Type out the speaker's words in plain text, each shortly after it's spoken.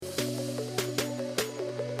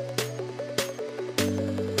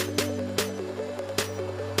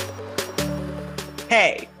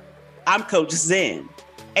Hey, I'm Coach Zen,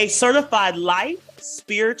 a certified life,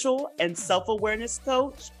 spiritual, and self-awareness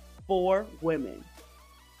coach for women.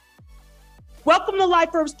 Welcome to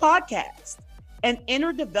Life Herbs Podcast, an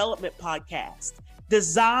inner development podcast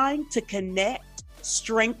designed to connect,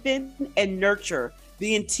 strengthen, and nurture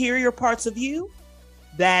the interior parts of you,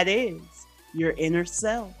 that is, your inner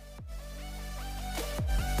self.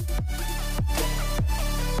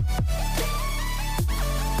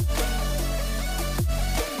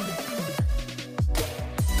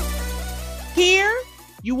 Here,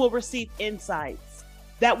 you will receive insights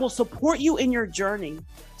that will support you in your journey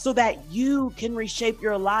so that you can reshape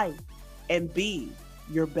your life and be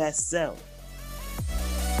your best self.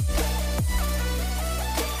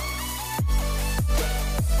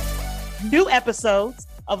 New episodes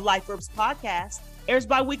of Life Herbs Podcast airs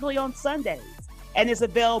bi-weekly on Sundays and is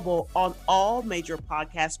available on all major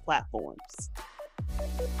podcast platforms.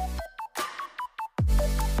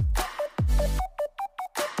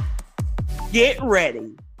 Get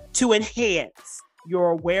ready to enhance your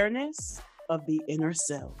awareness of the inner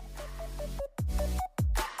self.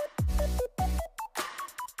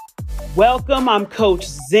 Welcome, I'm Coach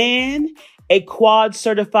Zen, a quad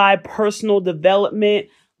certified personal development,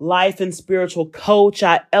 life and spiritual coach.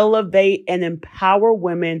 I elevate and empower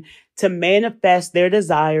women to manifest their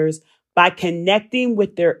desires by connecting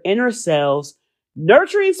with their inner selves,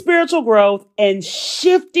 nurturing spiritual growth, and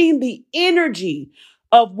shifting the energy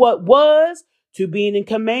of what was to being in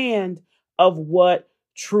command of what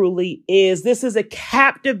truly is. This is a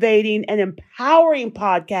captivating and empowering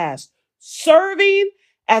podcast serving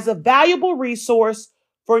as a valuable resource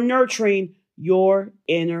for nurturing your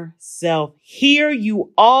inner self. Here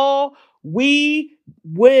we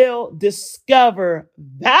will discover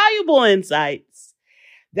valuable insights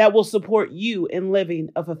that will support you in living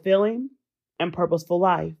a fulfilling and purposeful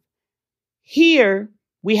life. Here,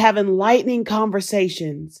 we have enlightening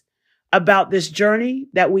conversations about this journey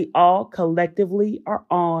that we all collectively are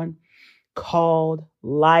on called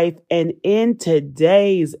life. And in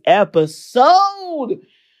today's episode,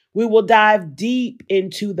 we will dive deep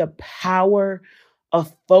into the power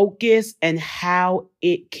of focus and how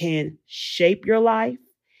it can shape your life,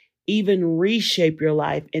 even reshape your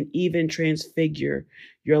life, and even transfigure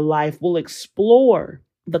your life. We'll explore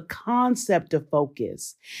the concept of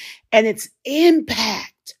focus and its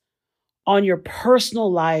impact on your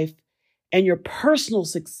personal life and your personal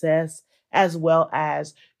success, as well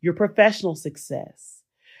as your professional success.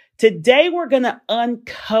 Today, we're going to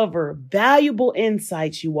uncover valuable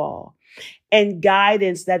insights, you all, and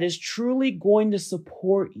guidance that is truly going to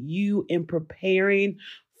support you in preparing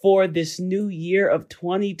for this new year of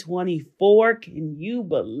 2024. Can you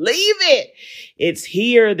believe it? It's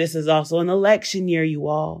here. This is also an election year, you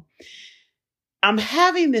all. I'm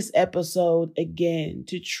having this episode again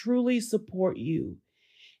to truly support you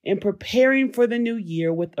in preparing for the new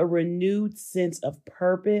year with a renewed sense of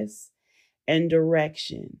purpose and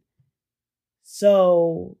direction.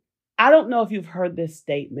 So I don't know if you've heard this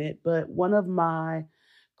statement, but one of my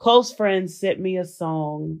close friends sent me a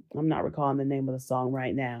song. I'm not recalling the name of the song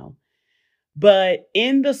right now, but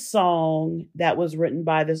in the song that was written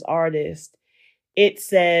by this artist, it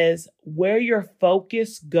says, where your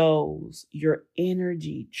focus goes, your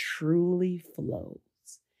energy truly flows.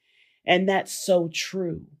 And that's so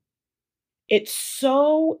true. It's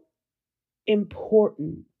so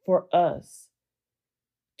important for us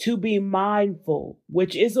to be mindful,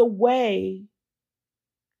 which is a way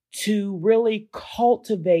to really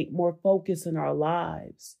cultivate more focus in our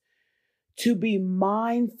lives, to be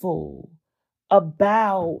mindful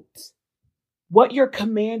about what you're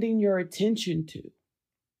commanding your attention to.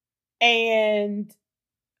 And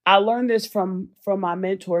I learned this from my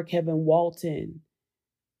mentor, Kevin Walton,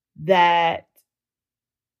 that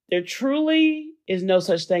there truly is no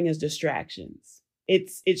such thing as distractions.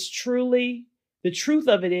 It's truly, the truth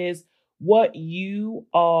of it is what you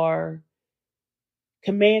are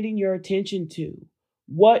commanding your attention to,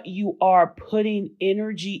 what you are putting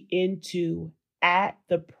energy into at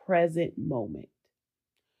the present moment,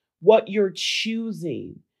 what you're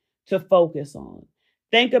choosing to focus on.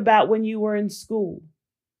 Think about when you were in school.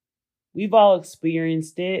 We've all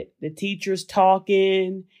experienced it. The teacher's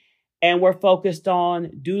talking and we're focused on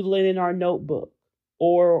doodling in our notebook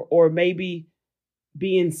or maybe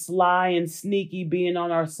being sly and sneaky, being on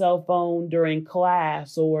our cell phone during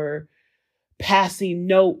class or passing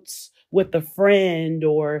notes with a friend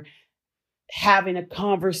or having a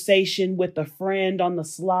conversation with a friend on the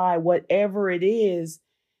sly, whatever it is.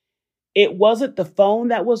 It wasn't the phone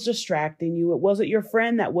that was distracting you. It wasn't your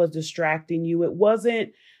friend that was distracting you. It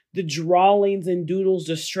wasn't the drawings and doodles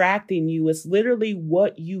distracting you. It's literally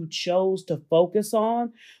what you chose to focus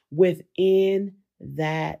on within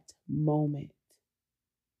that moment.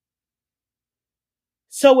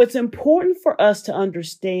 So it's important for us to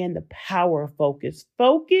understand the power of focus.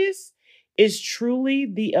 Focus is truly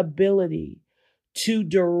the ability to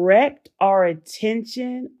direct our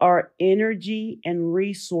attention, our energy, and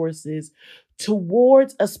resources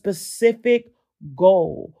towards a specific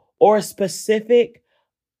goal or a specific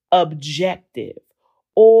objective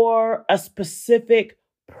or a specific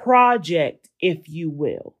project, if you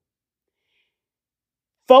will.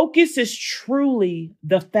 Focus is truly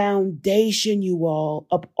the foundation, you all,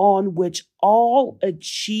 upon which all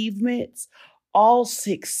achievements, all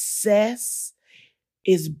success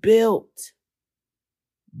is built.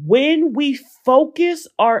 When we focus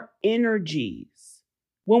our energies,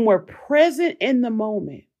 when we're present in the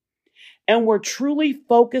moment, and we're truly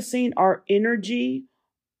focusing our energy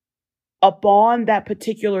upon that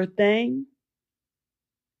particular thing,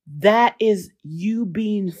 that is you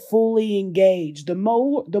being fully engaged. The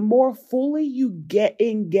more fully you get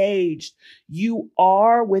engaged you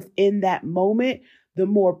are within that moment, the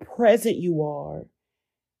more present you are.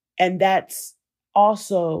 And that's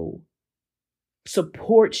also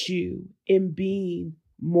supports you in being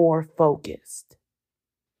more focused.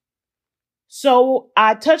 So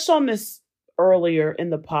I touched on this earlier in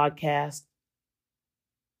the podcast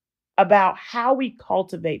about how we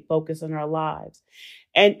cultivate focus in our lives.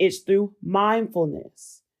 And it's through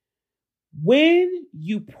mindfulness. When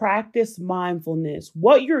you practice mindfulness,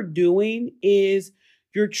 what you're doing is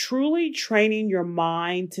you're truly training your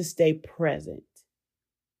mind to stay present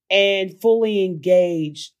and fully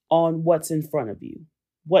engaged on what's in front of you,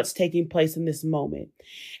 what's taking place in this moment.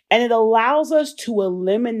 And it allows us to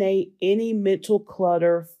eliminate any mental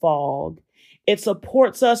clutter, fog. It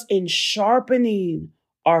supports us in sharpening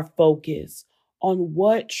our focus on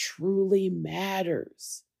what truly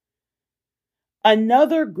matters.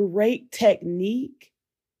 Another great technique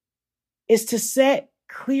is to set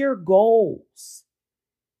clear goals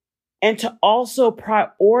and to also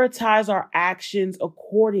prioritize our actions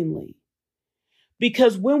accordingly.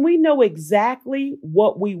 Because when we know exactly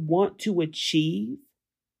what we want to achieve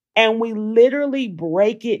and we literally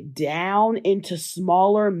break it down into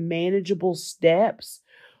smaller, manageable steps,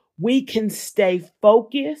 we can stay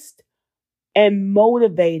focused and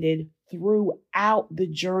motivated throughout the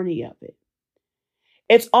journey of it.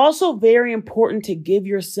 It's also very important to give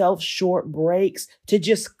yourself short breaks to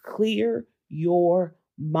just clear your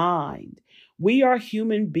mind. We are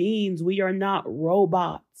human beings. We are not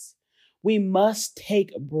robots. We must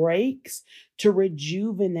take breaks to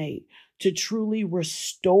rejuvenate, to truly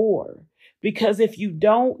restore. Because if you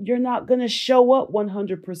don't, you're not going to show up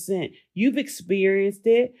 100%. You've experienced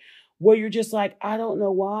it where you're just like, I don't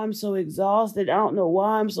know why I'm so exhausted. I don't know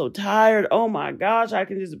why I'm so tired. Oh my gosh, I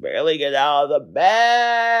can just barely get out of the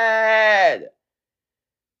bed.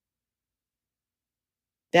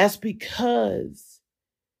 That's because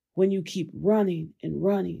when you keep running and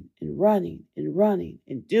running and running and running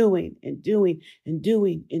and doing and doing and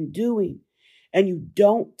doing and doing, and you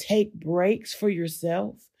don't take breaks for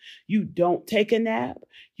yourself, you don't take a nap,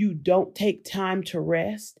 you don't take time to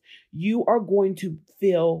rest, you are going to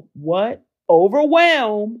feel what?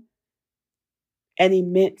 Overwhelm and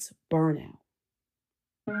immense burnout.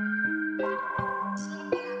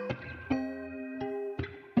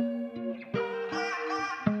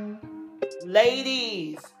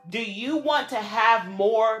 Ladies, do you want to have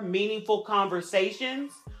more meaningful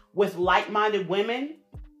conversations with like-minded women?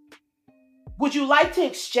 Would you like to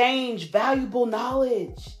exchange valuable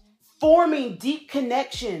knowledge, forming deep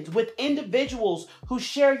connections with individuals who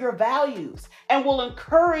share your values and will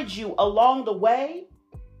encourage you along the way?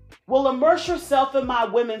 Well, immerse yourself in my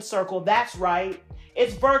women's circle. That's right.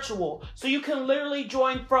 It's virtual, so you can literally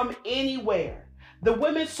join from anywhere. The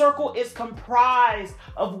women's circle is comprised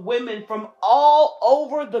of women from all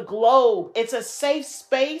over the globe. It's a safe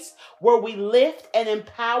space where we lift and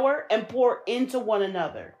empower and pour into one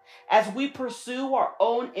another as we pursue our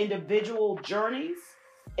own individual journeys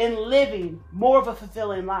in living more of a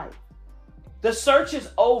fulfilling life. The search is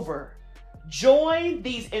over. Join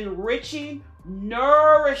these enriching,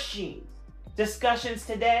 nourishing discussions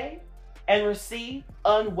today and receive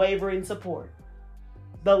unwavering support.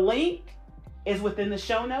 The link is within the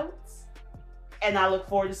show notes, and I look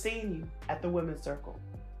forward to seeing you at the Women's Circle.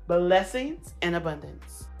 Blessings and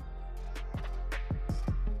abundance.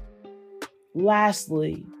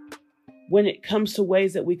 Lastly, when it comes to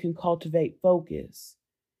ways that we can cultivate focus,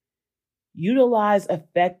 utilize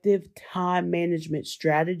effective time management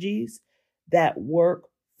strategies that work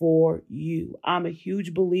for you. I'm a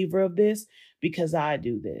huge believer of this because I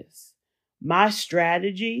do this. My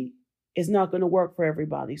strategy is not going to work for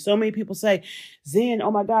everybody. So many people say, Zen, oh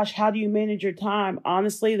my gosh, how do you manage your time?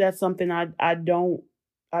 Honestly, that's something I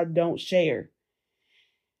don't share.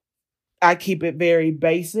 I keep it very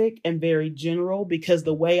basic and very general because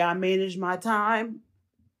the way I manage my time,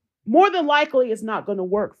 more than likely, is not going to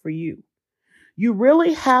work for you. You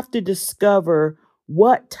really have to discover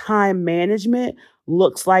what time management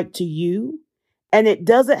looks like to you, and it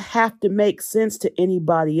doesn't have to make sense to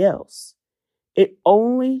anybody else. It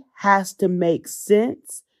only has to make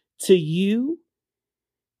sense to you.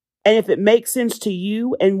 And if it makes sense to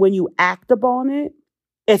you and when you act upon it,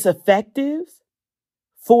 it's effective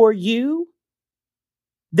for you,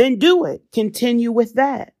 then do it. Continue with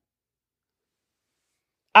that.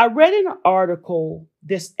 I read in an article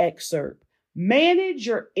this excerpt: manage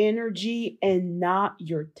your energy and not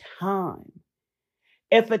your time.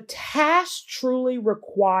 If a task truly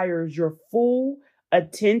requires your full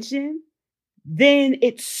attention, then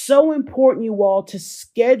it's so important, you all, to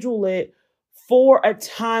schedule it for a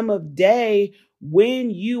time of day when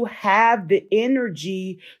you have the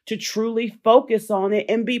energy to truly focus on it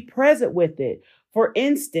and be present with it. For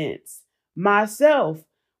instance, myself,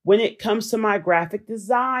 when it comes to my graphic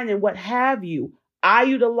design and what have you, I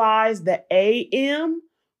utilize the AM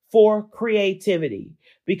for creativity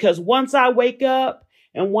because once I wake up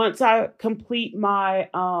and once I complete my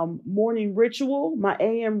morning ritual, my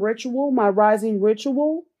AM ritual, my rising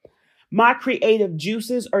ritual, my creative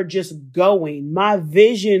juices are just going. My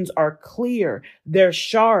visions are clear. They're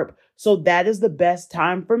sharp. So that is the best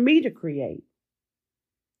time for me to create.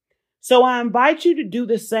 So I invite you to do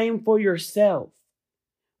the same for yourself.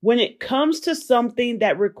 When it comes to something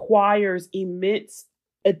that requires immense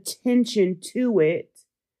attention to it,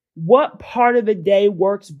 what part of the day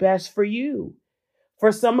works best for you?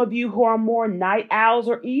 For some of you who are more night owls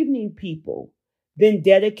or evening people, then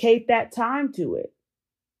dedicate that time to it.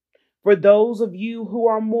 For those of you who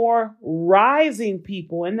are more rising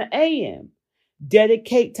people in the AM,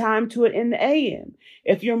 dedicate time to it in the AM.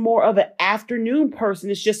 If you're more of an afternoon person,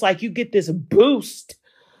 it's just like you get this boost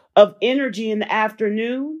of energy in the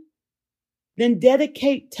afternoon, then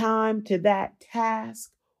dedicate time to that task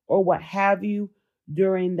or what have you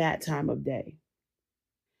during that time of day.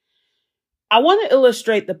 I want to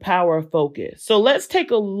illustrate the power of focus. So let's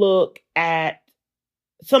take a look at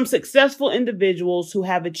some successful individuals who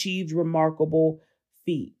have achieved remarkable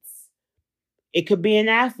feats. It could be an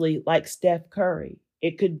athlete like Steph Curry.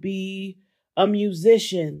 It could be a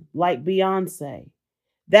musician like Beyonce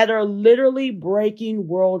that are literally breaking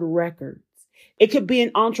world records. It could be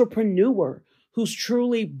an entrepreneur who's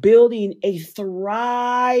truly building a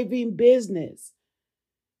thriving business.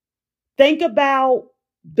 Think about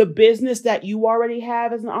the business that you already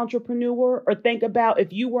have as an entrepreneur, or think about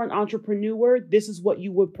if you were an entrepreneur, this is what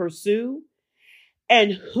you would pursue,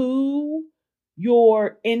 and who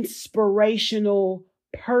your inspirational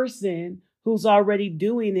person who's already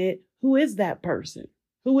doing it, who is that person?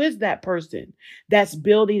 Who is that person that's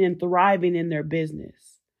building and thriving in their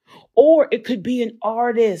business? Or it could be an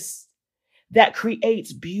artist that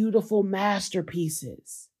creates beautiful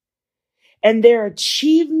masterpieces. And their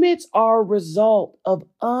achievements are a result of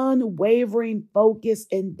unwavering focus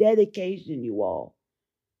and dedication, you all.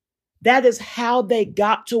 That is how they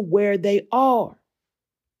got to where they are.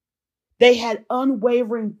 They had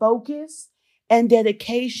unwavering focus and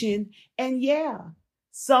dedication. And yeah,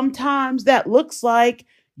 sometimes that looks like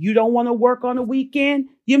you don't want to work on a weekend.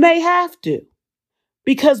 You may have to.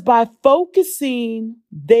 Because by focusing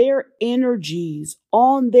their energies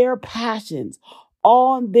on their passions,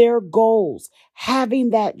 on their goals,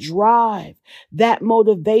 having that drive, that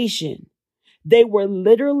motivation, they were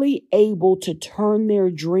literally able to turn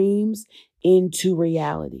their dreams into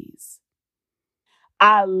realities.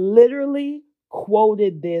 I literally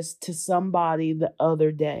quoted this to somebody the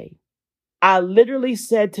other day. I literally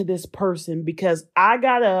said to this person, because I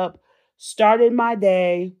got up, started my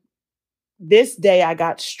day. This day I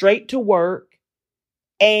got straight to work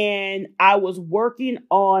and I was working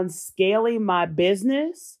on scaling my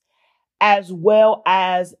business as well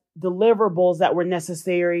as deliverables that were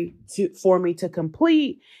necessary for me to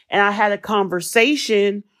complete. And I had a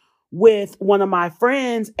conversation with one of my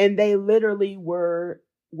friends and they literally were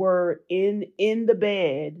in the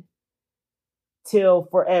bed till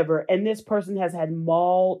forever. And this person has had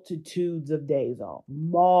multitudes of days off.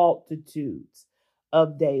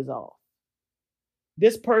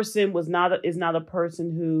 This person is not a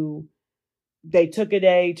person who they took a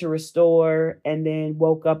day to restore and then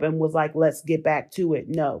woke up and was like, let's get back to it.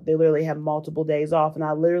 No, they literally have multiple days off. And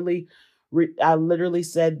I literally I literally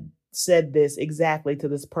said this exactly to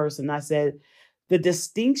this person. I said, the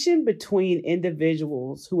distinction between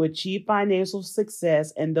individuals who achieve financial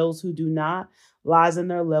success and those who do not lies in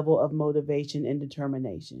their level of motivation and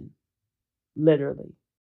determination. Literally.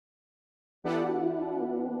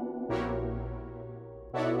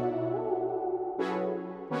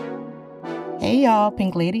 Hey y'all,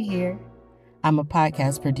 Pink Lady here. I'm a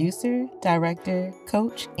podcast producer, director,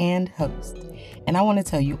 coach, and host. And I want to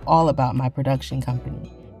tell you all about my production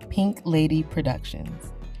company, Pink Lady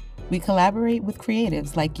Productions. We collaborate with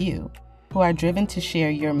creatives like you who are driven to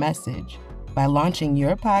share your message by launching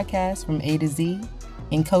your podcast from A to Z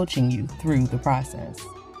and coaching you through the process.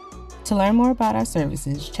 To learn more about our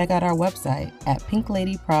services, check out our website at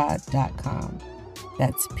pinkladyprod.com.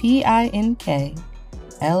 That's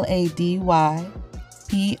PINKLADYPROD.com.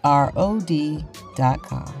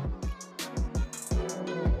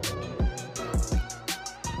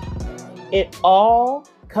 It all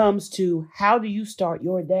comes to, how do you start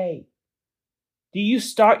your day? Do you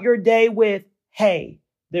start your day with, hey,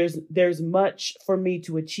 there's much for me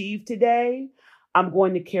to achieve today. I'm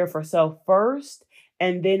going to care for self first,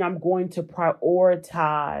 and then I'm going to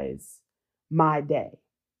prioritize my day?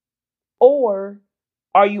 Or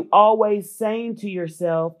are you always saying to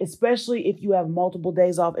yourself, especially if you have multiple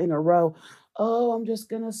days off in a row, oh, I'm just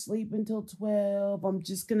going to sleep until 12. I'm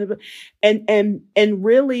just going to, and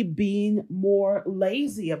really being more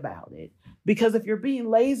lazy about it. Because if you're being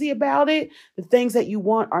lazy about it, the things that you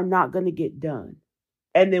want are not going to get done.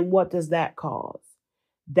 And then what does that cause?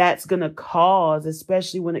 That's going to cause,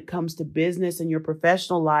 especially when it comes to business and your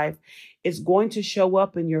professional life, it's going to show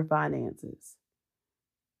up in your finances.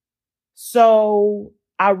 So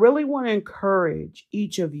I really want to encourage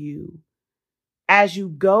each of you, as you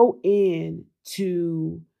go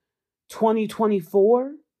into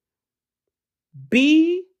 2024,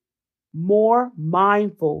 be more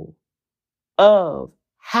mindful of,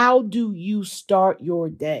 how do you start your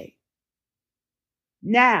day?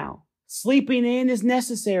 Now, sleeping in is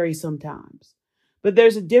necessary sometimes, but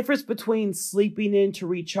there's a difference between sleeping in to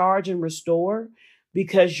recharge and restore,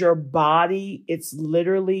 because your body, it's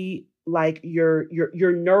literally like you're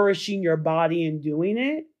nourishing your body in doing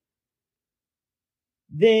it.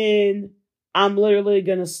 Then I'm literally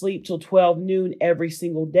going to sleep till 12 noon every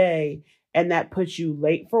single day. And that puts you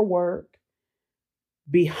late for work,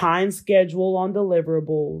 behind schedule on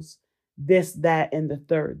deliverables, this, that, and the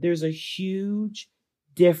third. There's a huge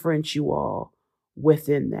difference, you all,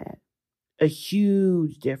 within that. A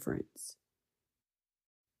huge difference.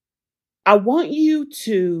 I want you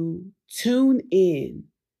to tune in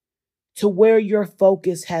to where your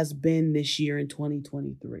focus has been this year in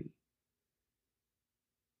 2023.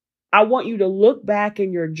 I want you to look back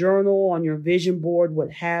in your journal, on your vision board,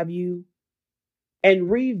 what have you,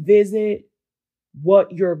 and revisit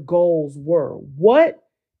what your goals were. What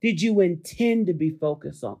did you intend to be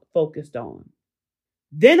focused on?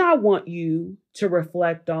 Then I want you to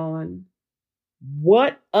reflect on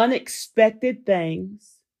what unexpected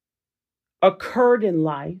things occurred in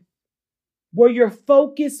life where your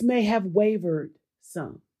focus may have wavered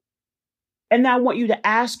some. And now I want you to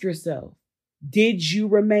ask yourself, did you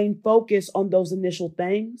remain focused on those initial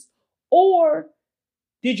things? Or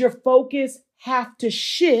did your focus have to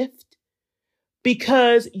shift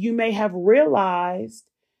because you may have realized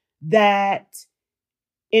that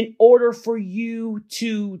in order for you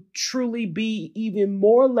to truly be even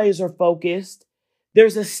more laser focused,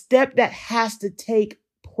 there's a step that has to take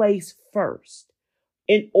place first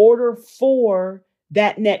in order for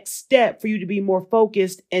that next step for you to be more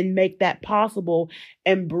focused and make that possible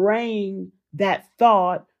and bring that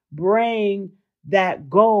thought, bring that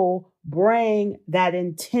goal, bring that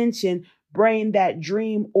intention, bring that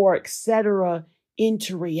dream or etc.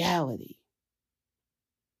 into reality.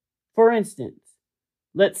 For instance,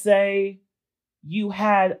 let's say you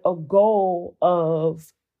had a goal of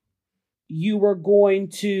you were going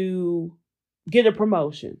to get a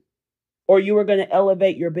promotion or you were going to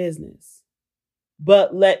elevate your business.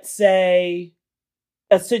 But let's say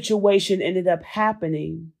a situation ended up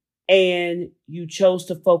happening and you chose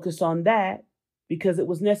to focus on that because it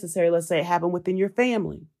was necessary. Let's say it happened within your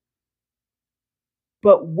family.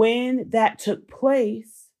 But when that took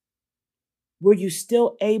place, were you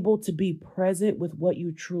still able to be present with what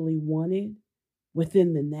you truly wanted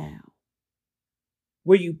within the now?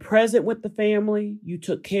 Were you present with the family? You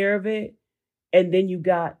took care of it. And then you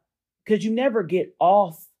got, because you never get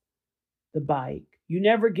off the bike. You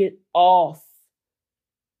never get off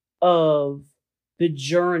of the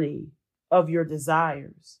journey of your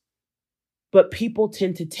desires. But people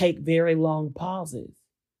tend to take very long pauses.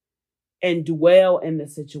 and dwell in the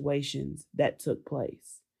situations that took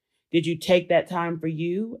place? Did you take that time for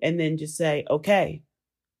you and then just say, okay,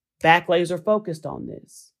 back laser focused on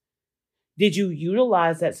this? Did you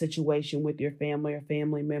utilize that situation with your family or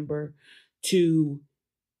family member to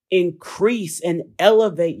increase and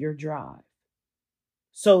elevate your drive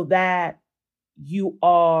so that you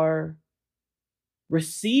are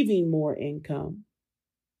receiving more income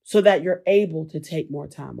so that you're able to take more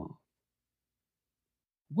time off?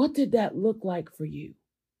 What did that look like for you?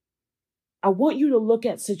 I want you to look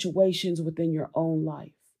at situations within your own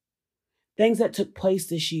life, things that took place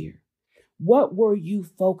this year. What were you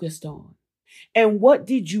focused on? And what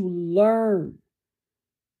did you learn?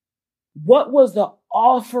 What was the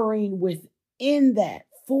offering within that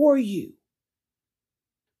for you?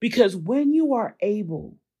 Because when you are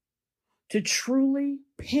able to truly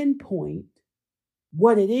pinpoint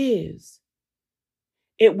what it is,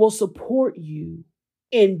 it will support you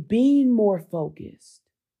in being more focused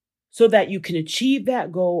so that you can achieve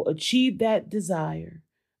that goal, achieve that desire,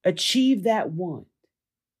 achieve that want,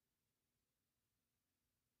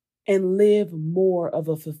 and live more of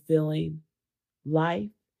a fulfilling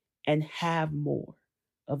life and have more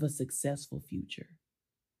of a successful future.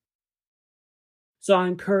 So I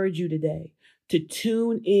encourage you today to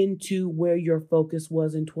tune into where your focus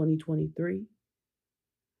was in 2023.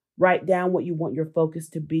 Write down what you want your focus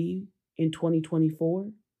to be in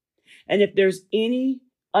 2024. And if there's any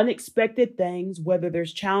unexpected things, whether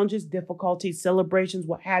there's challenges, difficulties, celebrations,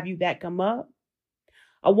 what have you, that come up,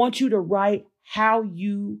 I want you to write how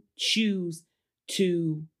you choose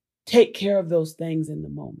to take care of those things in the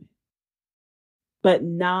moment, but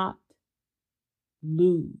not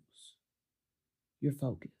lose your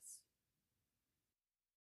focus.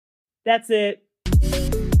 That's it.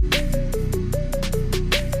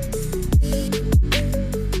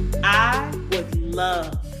 I would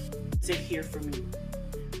love to hear from you.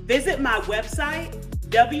 Visit my website,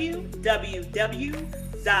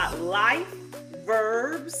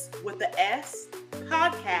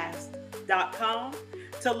 www.lifeverbspodcast.com,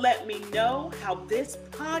 to let me know how this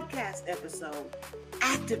podcast episode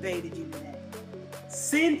activated you today.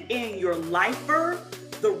 Send in your life verb,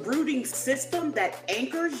 the rooting system that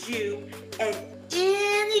anchors you, and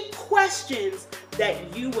any questions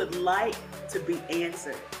that you would like to be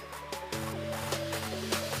answered.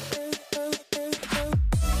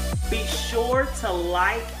 Be sure to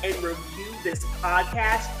like and review this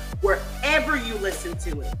podcast wherever you listen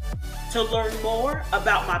to it. To learn more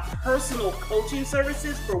about my personal coaching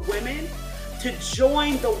services for women, to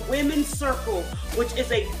join the Women's Circle, which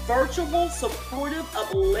is a virtual, supportive,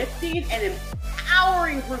 uplifting, and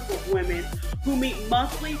empowering group of women who meet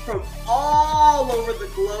monthly from all over the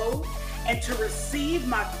globe, and to receive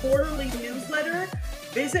my quarterly newsletter,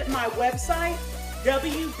 visit my website,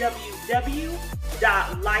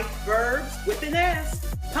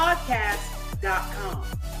 www.lifeverbspodcast.com.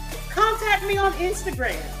 Contact me on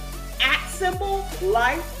Instagram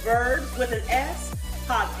 @lifeverbs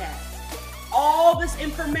podcast. All this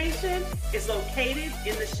information is located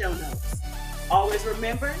in the show notes. Always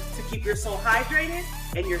remember to keep your soul hydrated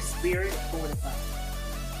and your spirit fortified.